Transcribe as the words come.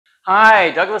Hi,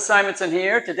 Douglas Simonson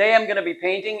here. Today I'm going to be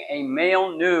painting a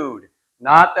male nude.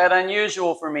 Not that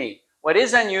unusual for me. What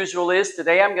is unusual is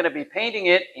today I'm going to be painting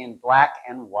it in black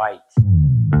and white.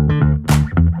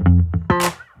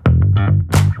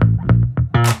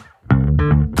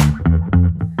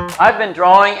 I've been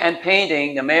drawing and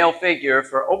painting the male figure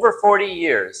for over 40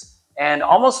 years, and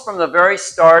almost from the very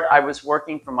start I was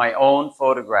working for my own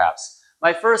photographs.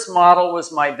 My first model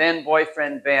was my then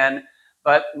boyfriend Ben,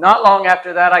 but not long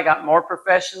after that I got more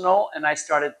professional and I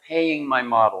started paying my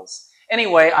models.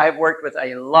 Anyway, I've worked with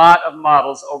a lot of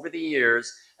models over the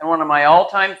years, and one of my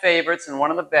all-time favorites and one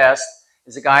of the best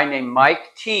is a guy named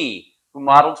Mike T, who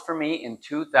modeled for me in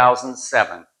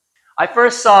 2007. I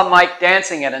first saw Mike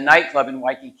dancing at a nightclub in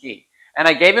Waikiki, and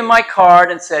I gave him my card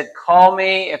and said, "Call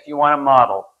me if you want to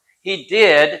model." He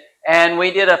did, and we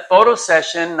did a photo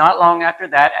session not long after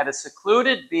that at a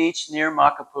secluded beach near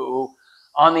Makapu'u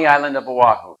on the island of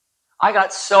Oahu. I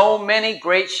got so many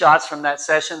great shots from that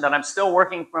session that I'm still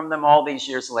working from them all these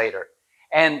years later.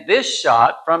 And this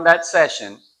shot from that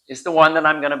session is the one that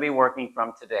I'm going to be working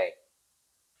from today.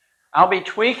 I'll be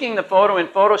tweaking the photo in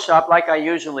Photoshop like I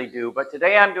usually do, but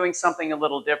today I'm doing something a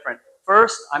little different.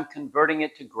 First, I'm converting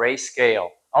it to grayscale.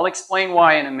 I'll explain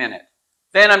why in a minute.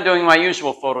 Then I'm doing my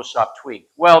usual Photoshop tweak.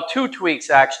 Well, two tweaks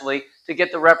actually, to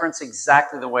get the reference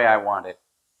exactly the way I want it.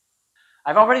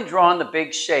 I've already drawn the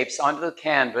big shapes onto the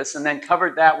canvas and then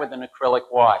covered that with an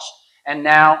acrylic wash. And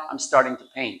now I'm starting to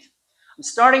paint. I'm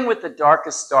starting with the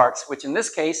darkest darks, which in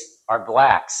this case are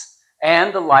blacks,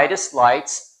 and the lightest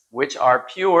lights, which are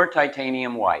pure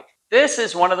titanium white. This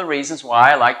is one of the reasons why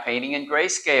I like painting in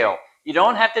grayscale. You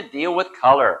don't have to deal with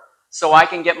color, so I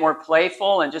can get more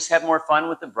playful and just have more fun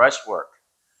with the brushwork.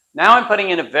 Now I'm putting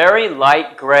in a very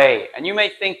light gray, and you may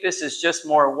think this is just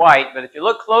more white, but if you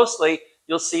look closely,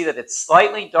 you'll see that it's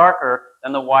slightly darker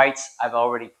than the whites I've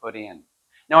already put in.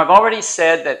 Now I've already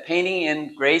said that painting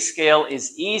in grayscale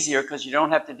is easier because you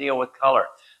don't have to deal with color,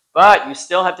 but you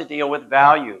still have to deal with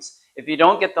values. If you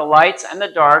don't get the lights and the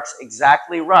darks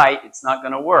exactly right, it's not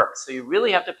going to work. So you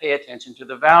really have to pay attention to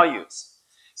the values.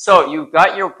 So you've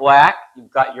got your black,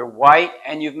 you've got your white,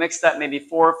 and you've mixed up maybe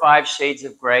 4 or 5 shades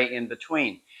of gray in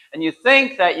between. And you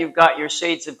think that you've got your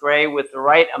shades of gray with the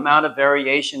right amount of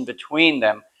variation between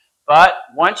them. But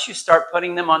once you start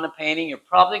putting them on the painting, you're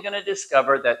probably going to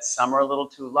discover that some are a little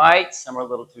too light, some are a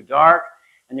little too dark,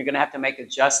 and you're going to have to make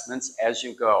adjustments as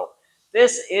you go.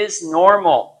 This is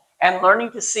normal. And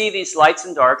learning to see these lights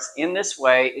and darks in this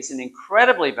way is an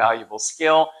incredibly valuable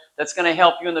skill that's going to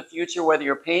help you in the future, whether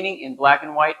you're painting in black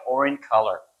and white or in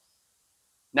color.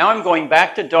 Now I'm going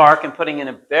back to dark and putting in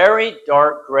a very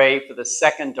dark gray for the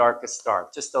second darkest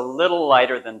dark, just a little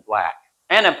lighter than black.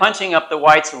 And I'm punching up the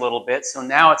whites a little bit, so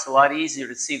now it's a lot easier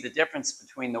to see the difference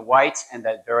between the whites and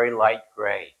that very light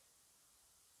gray.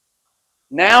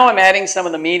 Now I'm adding some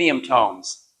of the medium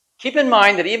tones. Keep in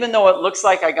mind that even though it looks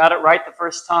like I got it right the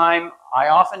first time, I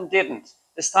often didn't.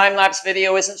 This time-lapse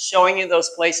video isn't showing you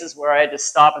those places where I had to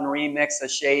stop and remix a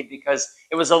shade because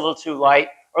it was a little too light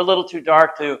or a little too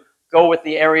dark to go with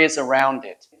the areas around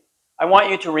it. I want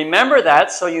you to remember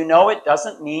that so you know it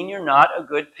doesn't mean you're not a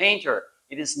good painter.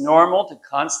 It is normal to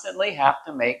constantly have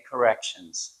to make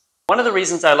corrections. One of the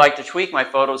reasons I like to tweak my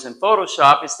photos in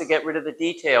Photoshop is to get rid of the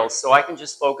details so I can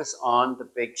just focus on the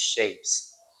big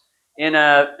shapes. In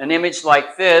an image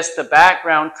like this, the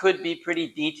background could be pretty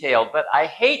detailed, but I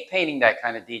hate painting that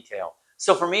kind of detail.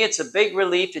 So for me, it's a big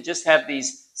relief to just have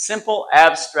these simple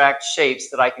abstract shapes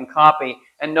that I can copy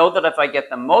and know that if I get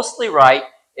them mostly right,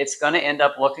 it's going to end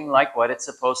up looking like what it's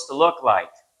supposed to look like.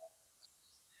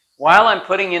 While I'm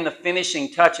putting in the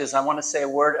finishing touches, I want to say a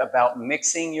word about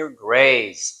mixing your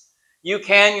grays. You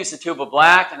can use a tube of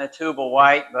black and a tube of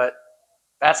white, but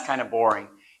that's kind of boring.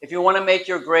 If you want to make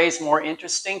your grays more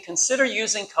interesting, consider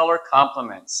using color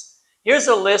complements. Here's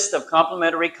a list of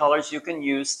complementary colors you can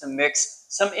use to mix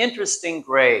some interesting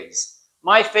grays.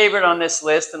 My favorite on this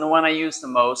list, and the one I use the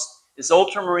most, is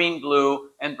ultramarine blue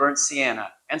and burnt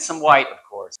sienna, and some white, of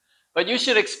course. But you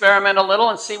should experiment a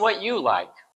little and see what you like.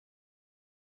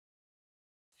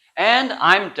 And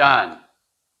I'm done.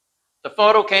 The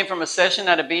photo came from a session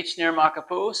at a beach near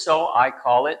Makapu'u, so I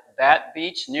call it That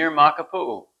Beach Near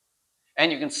Makapu'u.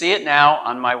 And you can see it now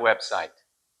on my website.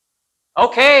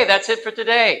 Okay, that's it for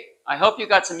today. I hope you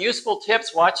got some useful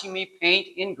tips watching me paint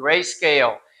in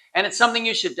grayscale. And it's something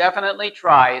you should definitely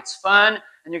try. It's fun,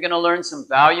 and you're going to learn some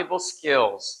valuable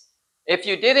skills. If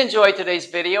you did enjoy today's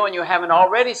video and you haven't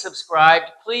already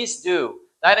subscribed, please do.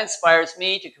 That inspires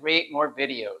me to create more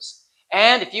videos.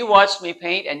 And if you watched me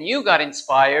paint and you got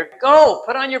inspired, go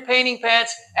put on your painting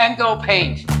pants and go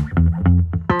paint.